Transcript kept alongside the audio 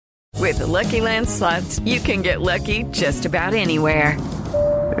With the Lucky Land Slots, you can get lucky just about anywhere.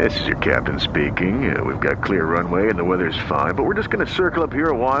 This is your captain speaking. We've got clear runway and the weather's fine, but we're just going to circle up here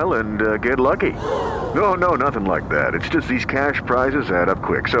a while and get lucky. No, nothing like that. It's just these cash prizes add up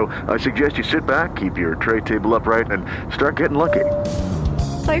quick. So I suggest you sit back, keep your tray table upright, and start getting lucky.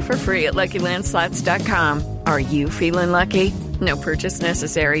 Play for free at LuckyLandSlots.com. Are you feeling lucky? No purchase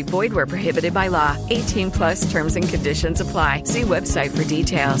necessary. Void where prohibited by law. 18+ terms and conditions apply. See website for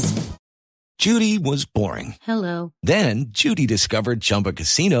details. Judy was boring. Hello. Then Judy discovered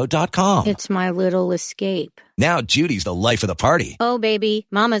ChumbaCasino.com. It's my little escape. Now Judy's the life of the party. Oh, baby,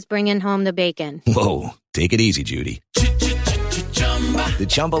 mama's bringing home the bacon. Whoa, take it easy, Judy. The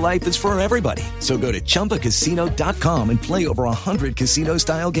Chumba life is for everybody. So go to ChumbaCasino.com and play over 100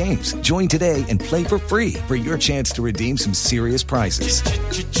 casino-style games. Join today and play for free for your chance to redeem some serious prizes.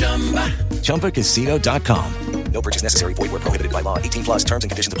 ChumbaCasino.com. No purchase necessary. Void where prohibited by law. 18+ terms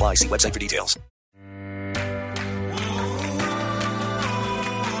and conditions apply. See website for details.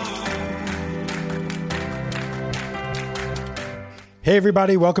 Hey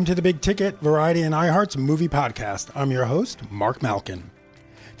everybody, welcome to the Big Ticket, Variety and iHeart's movie podcast. I'm your host, Mark Malkin.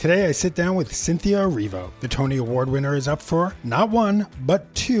 Today I sit down with Cynthia Erivo. The Tony Award winner is up for not one,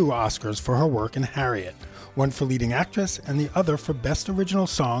 but 2 Oscars for her work in Harriet. One for leading actress and the other for Best Original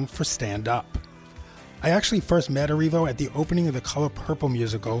Song for Stand Up. I actually first met Erivo at the opening of the Color Purple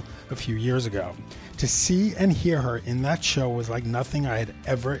musical a few years ago. To see and hear her in that show was like nothing I had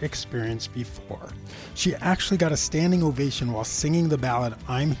ever experienced before. She actually got a standing ovation while singing the ballad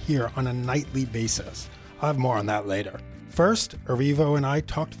I'm Here on a nightly basis. I'll have more on that later. First, Erivo and I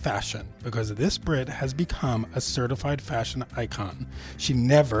talked fashion because this Brit has become a certified fashion icon. She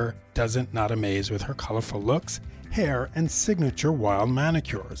never doesn't not amaze with her colorful looks, hair, and signature wild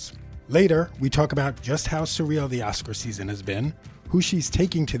manicures. Later, we talk about just how surreal the Oscar season has been, who she's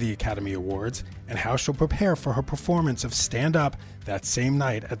taking to the Academy Awards, and how she'll prepare for her performance of Stand Up that same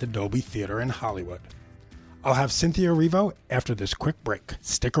night at the Dolby Theater in Hollywood. I'll have Cynthia Erivo after this quick break.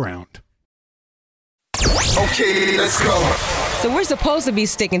 Stick around. Okay, let's go. So we're supposed to be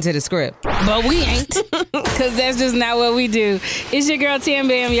sticking to the script. But we ain't, because that's just not what we do. It's your girl Tam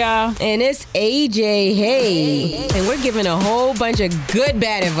Bam, y'all. And it's AJ Hey. And we're giving a whole bunch of good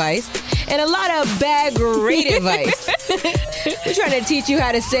bad advice and a lot of bad great advice. We're trying to teach you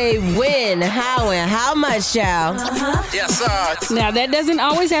how to say when, how, and how much, child. Yes, sir. Now, that doesn't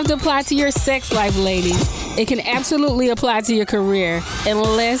always have to apply to your sex life, ladies. It can absolutely apply to your career.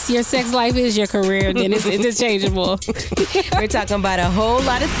 Unless your sex life is your career, then it's interchangeable. We're talking about a whole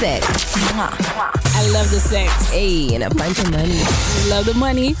lot of sex. I love the sex. Hey, and a bunch of money. I love the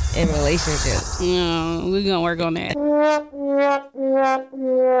money. And relationships. We're going to work on that.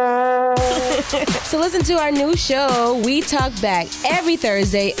 So listen to our new show, We Talk Back, every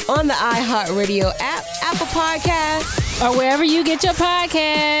Thursday on the iHeartRadio app, Apple Podcasts, or wherever you get your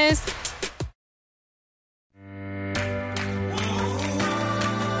podcasts.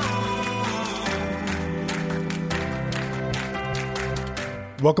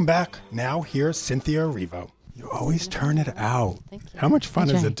 Welcome back. Now here's Cynthia Erivo. You always turn it out. Thank you. How much fun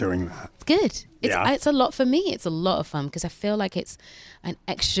is it doing that? It's good. It's a lot for me. It's a lot of fun because I feel like it's an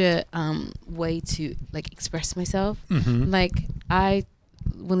extra way to like express myself. Mm-hmm. Like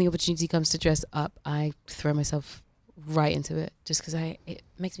when the opportunity comes to dress up, I throw myself right into it just because it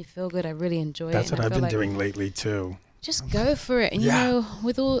makes me feel good. I really enjoy it. That's what I've been doing lately too. Just go for it. And you know,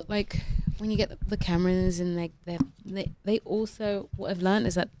 with all like when you get the cameras and like they also, what I've learned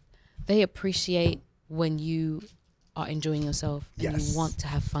is that they appreciate when you are enjoying yourself and you want to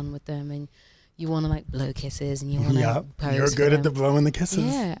have fun with them and you want to like blow kisses and you want to pose. You're good at the blowing the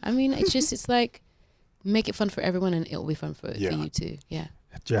kisses. Yeah, I mean, it's like make it fun for everyone and it'll be fun for you too. Yeah.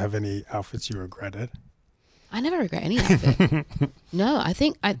 Do you have any outfits you regretted? I never regret any outfit. No, I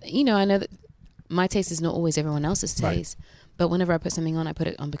think I know that my taste is not always everyone else's taste, but whenever I put something on, I put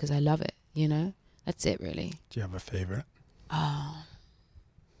it on because I love it. You know, that's it really. Do you have a favorite? Oh.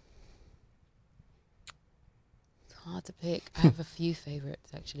 Hard to pick. I have a few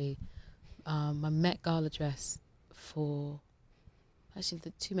favorites actually. My Met Gala dress actually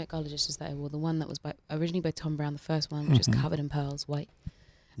the 2 Met Gala dresses that I wore. The one that was originally by Tom Brown, the first one, which was covered in pearls, white,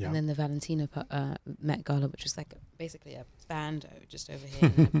 and then the Valentino Met Gala, which was like basically a bandeau just over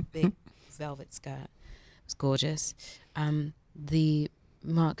here, and a big velvet skirt. It was gorgeous. The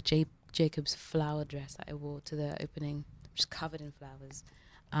Marc Jacobs flower dress that I wore to the opening, which is covered in flowers.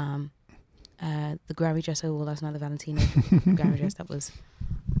 The Grammy dress I wore last night, the Valentino Grammy dress, that was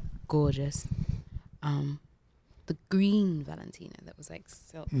gorgeous. the green Valentina that was like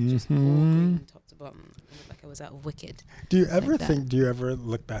silk, just all green top to bottom. It looked like I was out of Wicked. Do you ever think? Do you ever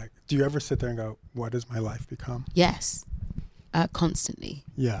look back? Do you ever sit there and go, "What has my life become?" Yes, constantly.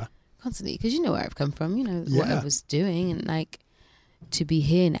 Yeah, constantly, because you know where I've come from. You know what I was doing, and like to be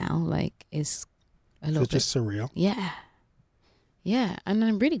here now, like is a little bit just surreal. Yeah, yeah, and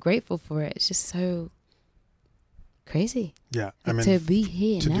I'm really grateful for it. It's just so crazy. Yeah, I mean, to be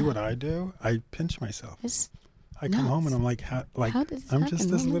here to now. do what I do, I pinch myself. I come nuts. home and I'm like, how does this I'm happen? just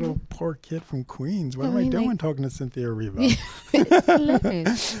this little poor kid from Queens. What am I doing talking to Cynthia Erivo? It's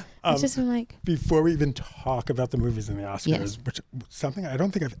hilarious. It's just like, before we even talk about the movies and the Oscars, which something I don't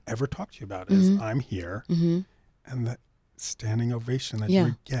think I've ever talked to you about is I'm here and the standing ovation that you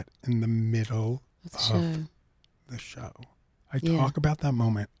would get in the middle of the show. I talk about that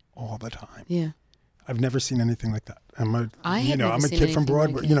moment all the time. Yeah. I've never seen anything like that. I'm a never seen kid from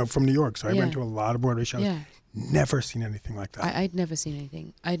Broadway, like from New York, so I went to a lot of Broadway shows. Yeah. Never seen anything like that. I'd never seen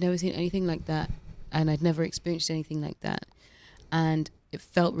anything. I'd never seen anything like that, and I'd never experienced anything like that. And it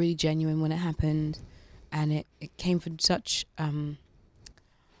felt really genuine when it happened, and it came from such a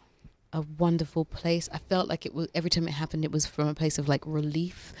wonderful place. I felt like it was, every time it happened, it was from a place of like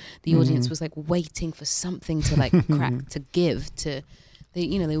relief. The audience was like waiting for something to like crack, to give, they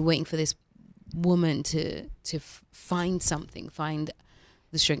were waiting for this woman to find something, find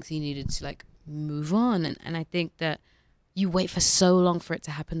the strength he needed to like move on. And I think that you wait for so long for it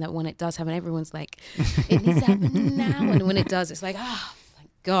to happen that when it does happen, everyone's like, it needs to happen now. And when it does, it's like, thank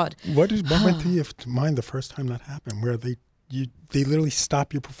God. What went through your mind the first time that happened, where they literally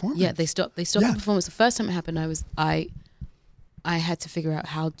stop your performance? Yeah, they stopped the performance. The first time it happened, I had to figure out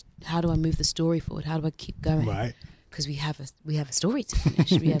how do I move the story forward? How do I keep going? Right. Because we have a story to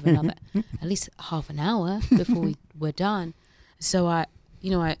finish. We have another at least half an hour before we're done. So I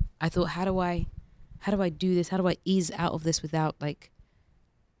thought, how do I do this? How do I ease out of this without like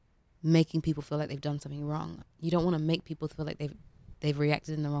making people feel like they've done something wrong? You don't want to make people feel like they've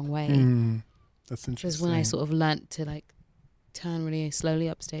reacted in the wrong way. That's interesting. Because when I sort of learnt to like turn really slowly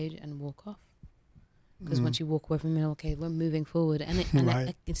upstage and walk off. Because once you walk away from it, okay, we're moving forward, and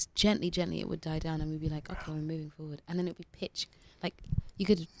it's gently it would die down, and we'd be like, okay, we're moving forward, and then it'd be pitch, like you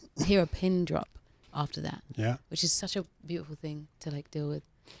could hear a pin drop after that. Yeah, which is such a beautiful thing to like deal with.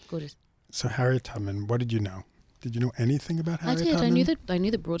 Gorgeous. So Harriet Tubman, what did you know? Did you know anything about Harriet Tubman? I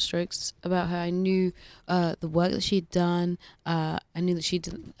knew the broad strokes about her. I knew the work that she'd done. I knew that she'd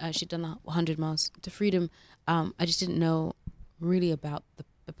done 100 Miles to Freedom. I just didn't know really about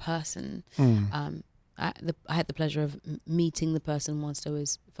the person. I had the pleasure of meeting the person whilst I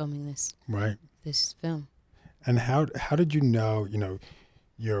was filming this film. And how did you know?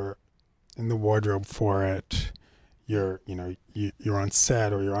 You're in the wardrobe for it. You're on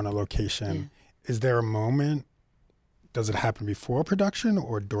set or you're on a location. Yeah. Is there a moment? Does it happen before production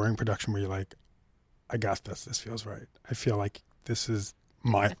or during production where you're like, I got this. This feels right. I feel like this is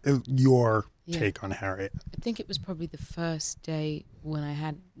your take on Harriet. I think it was probably the first day when I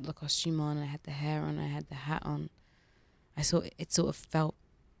had the costume on, I had the hair on, I had the hat on. It sort of felt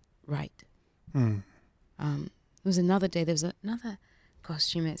right. There was another day, there was another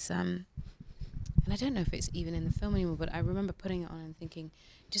costume. It's and I don't know if it's even in the film anymore, but I remember putting it on and thinking,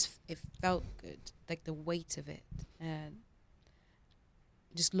 it felt good, like the weight of it.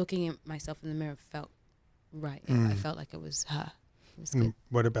 Just looking at myself in the mirror felt right. I felt like it was her. It was good.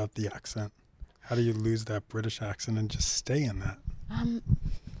 What about the accent? How do you lose that British accent and just stay in that?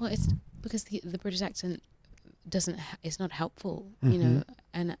 Well, it's because the British accent it's not helpful, and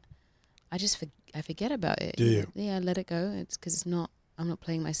I just I forget about it. Do you? Yeah, I let it go. It's because I'm not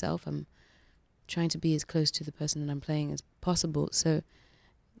playing myself. I'm trying to be as close to the person that I'm playing as possible. So,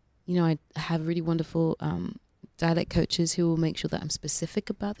 I have really wonderful dialect coaches who will make sure that I'm specific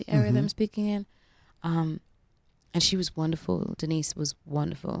about the area that I'm speaking in. And she was wonderful. Denise was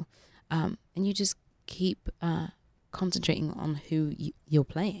wonderful. And you just keep concentrating on who you're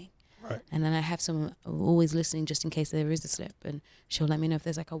playing. Right. And then I have someone always listening just in case there is a slip. And she'll let me know if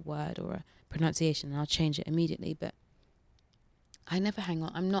there's like a word or a pronunciation, and I'll change it immediately. But I never hang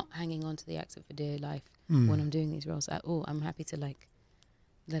on. I'm not hanging on to the accent for dear life when I'm doing these roles at all. I'm happy to like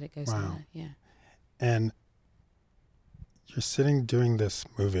let it go somewhere. Yeah. And you're sitting doing this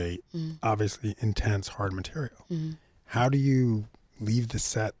movie, obviously intense, hard material. How do you leave the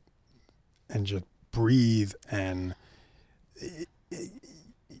set and just breathe and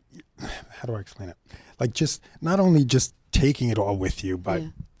how do I explain it? Like just not only just taking it all with you, but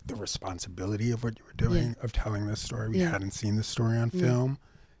the responsibility of what you were doing, of telling this story. We hadn't seen this story on film.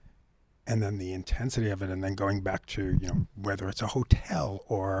 And then the intensity of it, and then going back to, whether it's a hotel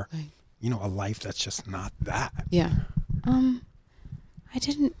or a life that's just not that? Yeah. I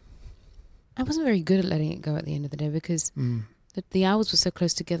wasn't very good at letting it go at the end of the day because the hours were so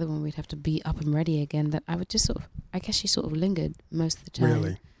close together when we'd have to be up and ready again that I would just I guess she sort of lingered most of the time.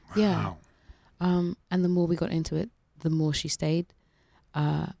 Really? Wow. Yeah. And the more we got into it, the more she stayed,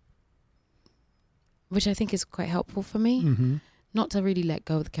 which I think is quite helpful for me. Mm-hmm. Not to really let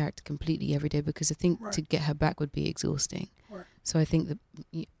go of the character completely every day because I think to get her back would be exhausting. Right. So I think that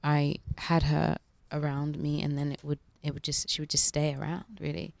I had her around me, and then she would just stay around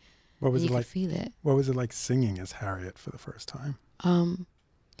really. What was it like? Feel it. What was it like singing as Harriet for the first time? A little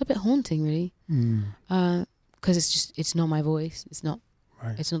bit haunting, really, because it's not my voice. It's not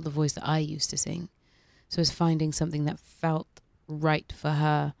the voice that I used to sing. So it's finding something that felt right for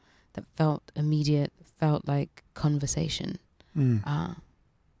her, that felt immediate, felt like conversation.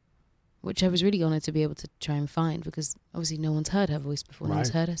 Which I was really honoured to be able to try and find because obviously no one's heard her voice before, no one's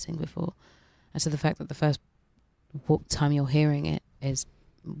heard her sing before. And so the fact that the first time you're hearing it is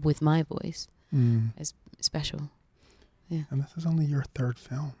with my voice is special. Yeah. And this is only your third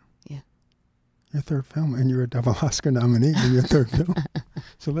film. Yeah. Your third film, and you're a double Oscar nominee in your third film.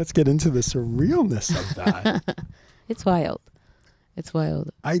 So let's get into the surrealness of that. It's wild. It's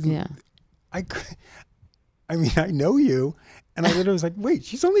wild. I mean, I know you, and I literally was like, wait,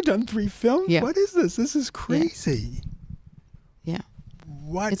 she's only done 3 films? Yeah. What is this? This is crazy. Yeah.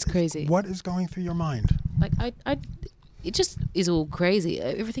 It's crazy. What is going through your mind? Like, it just is all crazy.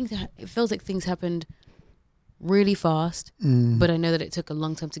 It feels like things happened really fast, but I know that it took a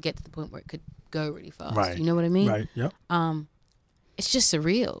long time to get to the point where it could go really fast. Right. You know what I mean? Right, yep. It's just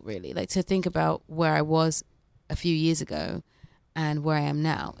surreal, really. Like, to think about where I was a few years ago and where I am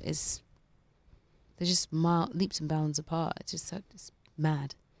now they're just leaps and bounds apart. It's just it's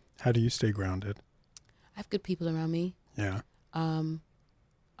mad. How do you stay grounded? I have good people around me. Yeah.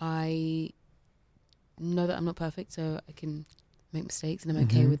 I know that I'm not perfect, so I can make mistakes, and I'm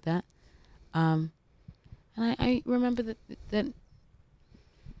okay with that. And I remember that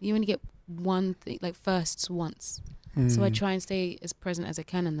you only get one thing, like firsts once. So I try and stay as present as I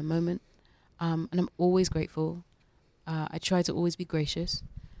can in the moment. And I'm always grateful. I try to always be gracious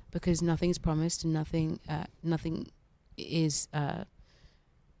because nothing is promised and nothing is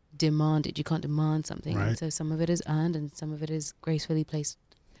demanded. You can't demand something. Right. So some of it is earned and some of it is gracefully placed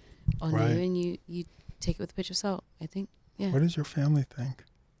on you, and you take it with a pinch of salt, I think. Yeah. What does your family think?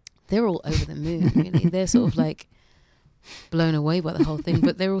 They're all over the moon, really. They're sort of like blown away by the whole thing,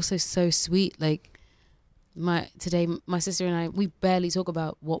 but they're also so sweet. Like my sister and I, we barely talk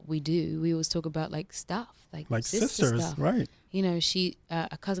about what we do. We always talk about like stuff, like sisters stuff. Right? You know,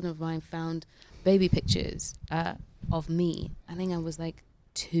 a cousin of mine found baby pictures of me. I think I was like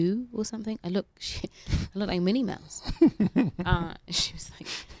 2 or something. I look like Minnie Mouse. She was like,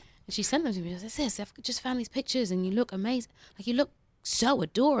 and she sent them to me. She was like, "Sis, I've just found these pictures, and you look amazing. Like you look so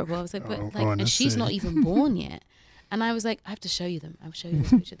adorable." I was like, and she's not even born yet. And I was like, I have to show you them. I'll show you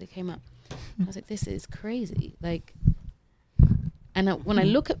this picture. They came up. I was like, this is crazy. Like, and when I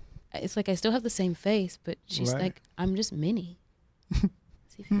look at, it's like I still have the same face, but she's like, I'm just Minnie. See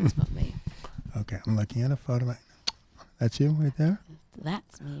if you can spot me. Okay, I'm looking at a photo right now. That's you right there?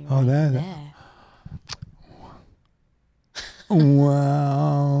 That's me right there.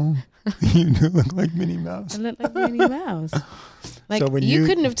 Wow. You do look like Minnie Mouse. I look like Minnie Mouse. Like, so you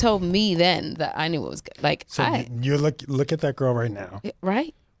couldn't have told me then that I knew what was good. Like, so you look at that girl right now.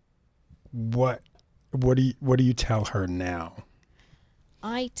 Right? What do you tell her now?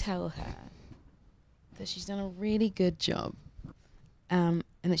 I tell her that she's done a really good job, and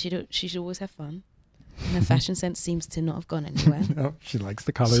that she should always have fun. And her fashion sense seems to not have gone anywhere. No, she likes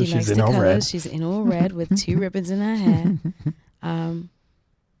the colors. She's in all red. She's in all red with 2 ribbons in her hair. And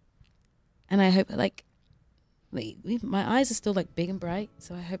I hope that, like, my eyes are still like big and bright,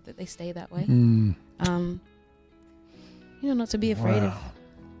 so I hope that they stay that way. Not to be afraid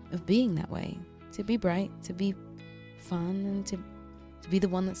of being that way. To be bright, to be fun, and to be the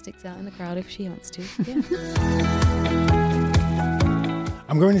one that sticks out in the crowd if she wants to. Yeah.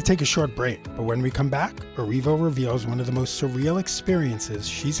 I'm going to take a short break, but when we come back, Erivo reveals one of the most surreal experiences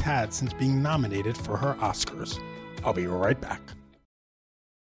she's had since being nominated for her Oscars. I'll be right back.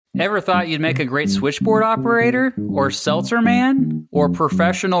 Ever thought you'd make a great switchboard operator? Or seltzer man? Or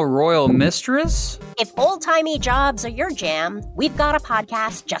professional royal mistress? If old-timey jobs are your jam, we've got a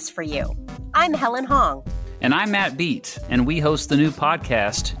podcast just for you. I'm Helen Hong. And I'm Matt Beat, and we host the new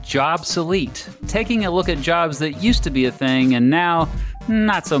podcast, Jobsolete, taking a look at jobs that used to be a thing and now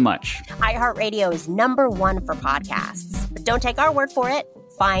not so much. iHeartRadio is #1 for podcasts. But don't take our word for it.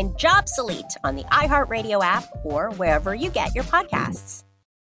 Find Jobsolete on the iHeartRadio app or wherever you get your podcasts.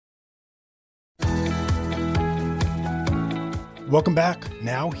 Welcome back.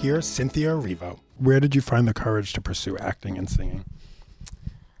 Now here's Cynthia Erivo. Where did you find the courage to pursue acting and singing?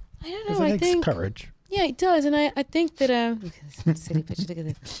 I don't know. I think courage. Yeah, it does, and I think that look at this silly picture. Look at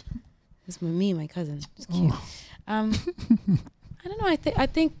this. This is me and my cousin. It's cute. I don't know. I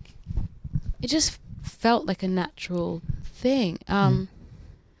think it just felt like a natural thing. I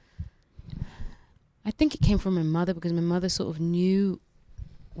think it came from my mother because my mother sort of knew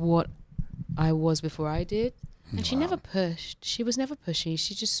what I was before I did, and she never pushed. She was never pushy.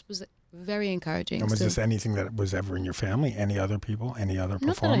 She just was very encouraging. And was this anything that was ever in your family? Any other people? Any other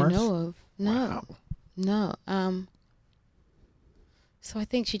performers? Not that I know of. No. Wow. No. So I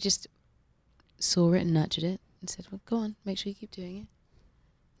think she just saw it and nurtured it and said, well, go on, make sure you keep doing it.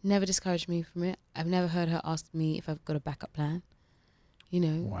 Never discouraged me from it. I've never heard her ask me if I've got a backup plan. You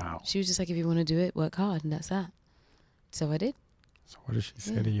know. Wow. She was just like, if you want to do it, work hard, and that's that. So I did. So what does she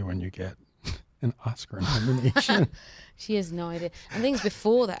say to you when you get an Oscar nomination? She has no idea. And things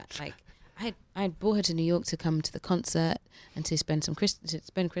before that, like I had brought her to New York to come to the concert and to spend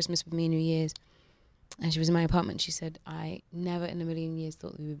Christmas with me, New Year's. And she was in my apartment. She said, I never in a million years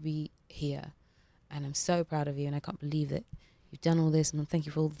thought we would be here. And I'm so proud of you. And I can't believe that you've done all this. And thank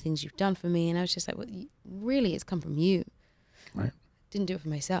you for all the things you've done for me. And I was just like, well, really, it's come from you. Right. Didn't do it for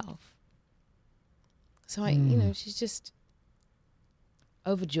myself. So she's just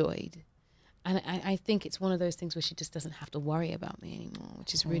overjoyed. And I think it's one of those things where she just doesn't have to worry about me anymore,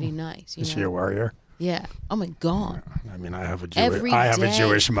 which is really nice. Is she a warrior? Yeah. Oh my God. I mean, I have a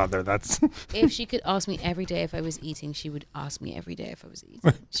Jewish mother. That's if she could ask me every day if I was eating, she would ask me every day if I was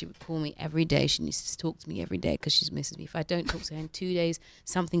eating. She would call me every day. She needs to talk to me every day because she misses me. If I don't talk to her in 2 days,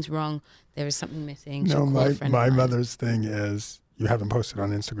 something's wrong. There is something missing. No, my mother's thing is, you haven't posted on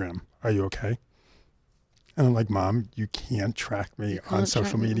Instagram. Are you okay? And I'm like, Mom, you can't track me on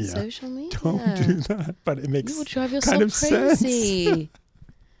social media. Don't do that. But it makes kind of crazy. sense.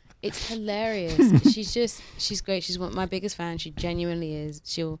 It's hilarious. She's great. She's my biggest fan. She genuinely is.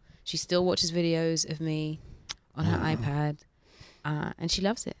 She still watches videos of me on her iPad, and she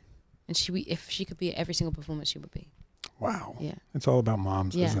loves it. And if she could be at every single performance, she would be. Wow. Yeah. It's all about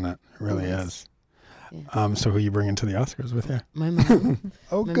moms, isn't it? It really is. Yeah. So who are you bringing to the Oscars with you? My mom.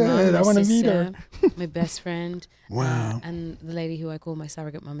 Oh, good. I want to meet her. My best friend. Wow. And the lady who I call my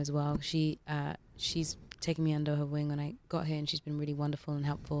surrogate mom as well. She's taken me under her wing when I got here, and she's been really wonderful and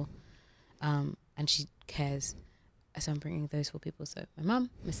helpful. And she cares. So I'm bringing those 4 people. So my mom,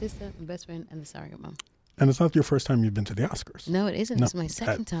 my sister, my best friend, and the surrogate mom. And it's not your first time you've been to the Oscars. No, it isn't. No, it's my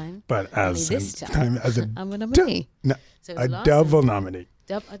second time. But as this time as a I'm a nominee. A double nominee.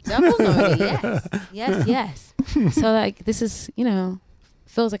 A double nominee, yes. So like this is,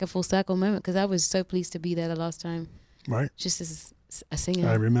 feels like a full circle moment because I was so pleased to be there the last time. Right. Just as a singer.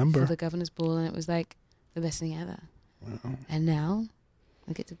 I remember. For the Governor's Ball, and it was like the best thing ever. Wow. And now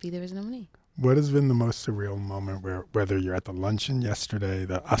I get to be there as a nominee. What has been the most surreal moment whether you're at the luncheon yesterday,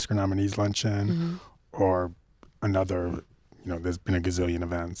 the Oscar nominees luncheon, or another, there's been a gazillion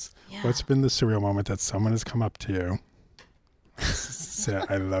events. Yeah. What's been the surreal moment that someone has come up to you, said,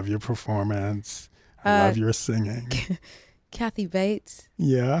 I love your performance, I love your singing? Kathy Bates.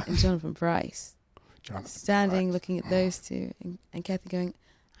 Yeah. And Jonathan Price. Standing looking at those two, and Kathy going,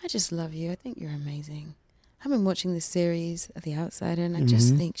 I just love you. I think you're amazing. I've been watching this series of The Outsider, and I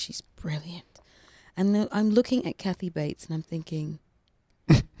just think she's brilliant. And I'm looking at Kathy Bates, and I'm thinking,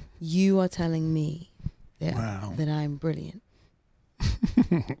 you are telling me that I'm brilliant.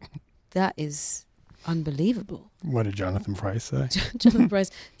 That is unbelievable. What did Jonathan Price say? Jonathan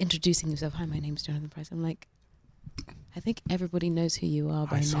Price introducing himself. Hi, my name's Jonathan Price. I'm like, I think everybody knows who you are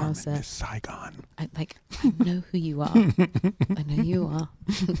by now, sir. Miss Saigon. I know who you are. I know you are.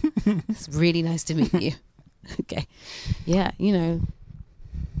 It's really nice to meet you. Okay. Yeah,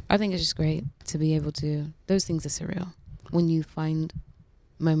 I think it's just great to be able to, those things are surreal. When you find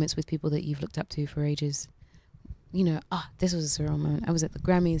moments with people that you've looked up to for ages, this was a surreal moment. I was at the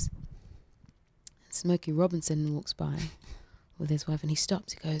Grammys. Smokey Robinson walks by with his wife, and he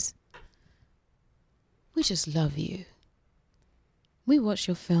stops. He goes, we just love you. We watched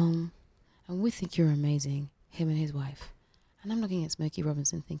your film, and we think you're amazing, him and his wife. And I'm looking at Smokey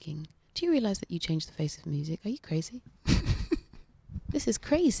Robinson thinking, do you realize that you changed the face of music? Are you crazy? This is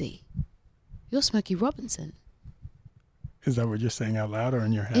crazy. You're Smokey Robinson. Is that what you're saying out loud or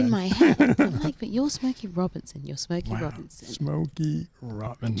in your head? In my head. I'm like, but you're Smokey Robinson. You're Smokey Robinson. Smokey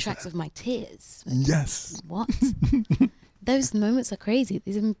Robinson. Tracks of my tears. Yes. What? Those moments are crazy.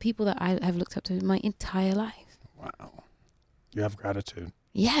 These are people that I have looked up to my entire life. Wow. You have gratitude.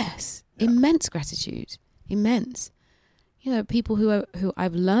 Yes. Yeah. Immense gratitude. Immense. People who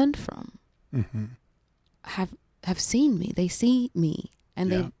I've learned from have have seen me. They see me,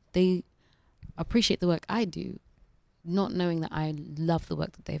 and they appreciate the work I do, not knowing that I love the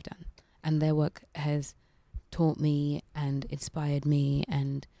work that they've done, and their work has taught me and inspired me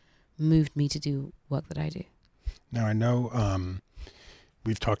and moved me to do work that I do. Now, I know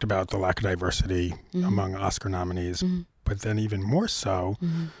we've talked about the lack of diversity among Oscar nominees, but then even more so,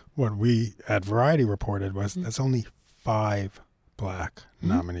 what we at Variety reported was there's only 5 Black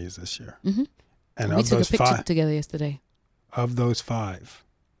nominees this year. And we took a picture together yesterday. Of those 5,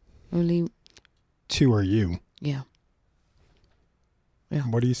 only 2 are you. Yeah.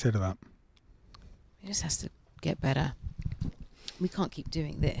 What do you say to that? It just has to get better. We can't keep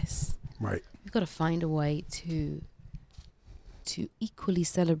doing this. Right. We've got to find a way to equally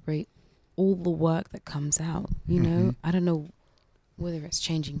celebrate all the work that comes out. You know, I don't know whether it's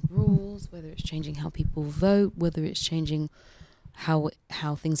changing rules, whether it's changing how people vote, whether it's changing how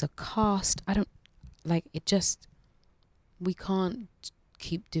things are cast. I don't like it. Just we can't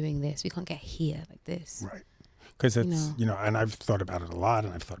keep doing this. We can't get here like this. Right. Because it's, you know, and I've thought about it a lot,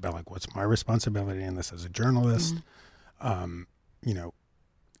 and I've thought about, like, what's my responsibility in this as a journalist? You know,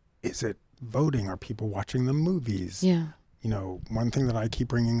 is it voting? Are people watching the movies? Yeah. You know, one thing that I keep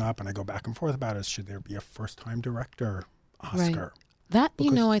bringing up and I go back and forth about is, should there be a first-time director Oscar? Right. That,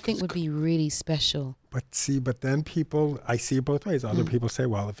 because, you know, I think would be really special. But then I see it both ways. Other people say,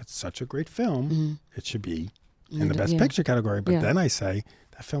 well, if it's such a great film, it should be in the Best Picture category. But then I say,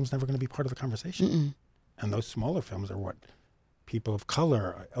 that film's never going to be part of the conversation. And those smaller films are what people of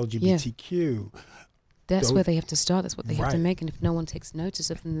color, LGBTQ. That's where they have to start. That's what they have to make. And if no one takes notice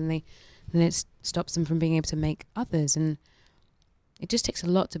of them, then it stops them from being able to make others. And it just takes a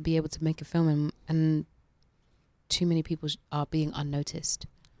lot to be able to make a film, and too many people are being unnoticed.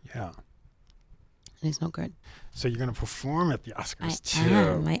 Yeah. And it's not good. So you're going to perform at the Oscars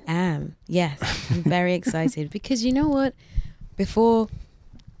too. I am. Yes. I'm very excited because you know what? Before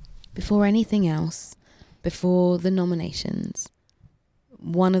anything else, before the nominations,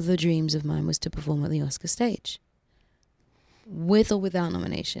 one of the dreams of mine was to perform at the Oscar stage. With or without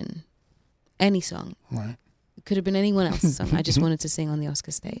nomination. Any song. Right. It could have been anyone else's song. I just wanted to sing on the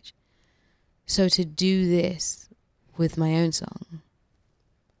Oscar stage. So to do this with my own song,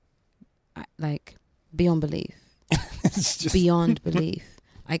 beyond belief. It's just beyond belief.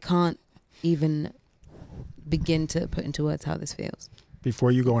 I can't even begin to put into words how this feels.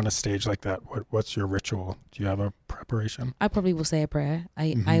 Before you go on a stage like that, what's your ritual? Do you have a preparation? I probably will say a prayer.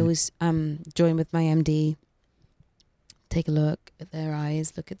 I always join with my MD, take a look at their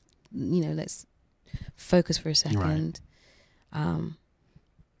eyes, look at, let's focus for a second. Right.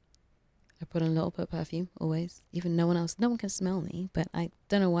 I put on a little bit of perfume, always. Even no one can smell me, but I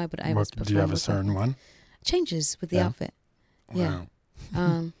don't know why, but I always perform. Do you have a certain one? Changes with the outfit. Wow.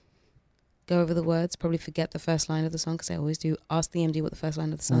 Yeah. Go over the words, probably forget the first line of the song, because I always do. Ask the MD what the first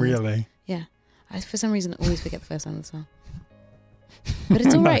line of the song is. Really? Yeah. For some reason, I always forget the first line of the song. But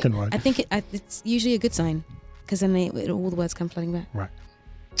it's all right. I think it's usually a good sign, because then all the words come flooding back. Right.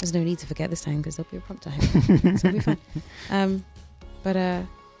 There's no need to forget this time, because there'll be a prompt time. So it'll be fine.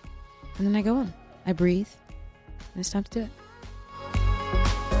 And then I go on. I breathe. And it's time to do it.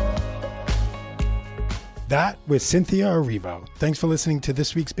 That was Cynthia Erivo. Thanks for listening to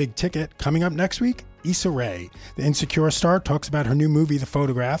this week's Big Ticket. Coming up next week, Issa Rae. The Insecure star talks about her new movie, The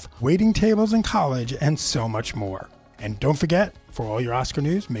Photograph, waiting tables in college, and so much more. And don't forget, for all your Oscar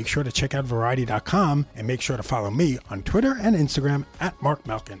news, make sure to check out Variety.com and make sure to follow me on Twitter and Instagram at Mark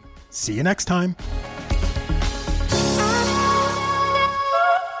Malkin. See you next time.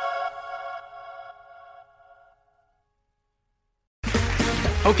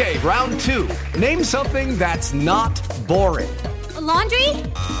 Okay, round 2. Name something that's not boring. A laundry?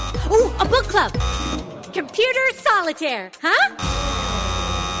 Ooh, a book club. Computer solitaire, huh?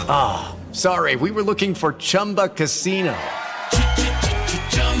 Ah, sorry, we were looking for Chumba Casino.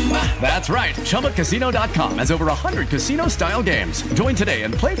 That's right, ChumbaCasino.com has over 100 casino-style games. Join today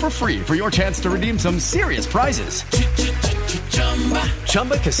and play for free for your chance to redeem some serious prizes.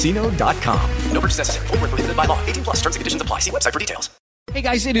 ChumbaCasino.com. No purchase necessary. Void where prohibited by law. 18+ terms and conditions apply. See website for details. Hey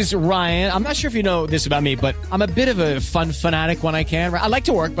guys, it is Ryan. I'm not sure if you know this about me, but I'm a bit of a fun fanatic when I can. I like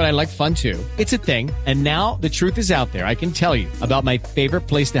to work, but I like fun too. It's a thing. And now the truth is out there. I can tell you about my favorite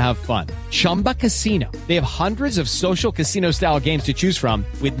place to have fun. Chumba Casino. They have hundreds of social casino style games to choose from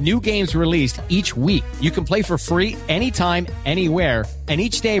with new games released each week. You can play for free anytime, anywhere. And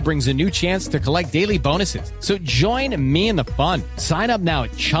each day brings a new chance to collect daily bonuses. So join me in the fun. Sign up now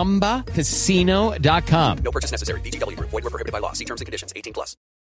at ChumbaCasino.com. No purchase necessary. VGW Group. Void where prohibited by law. See terms and conditions. 18+.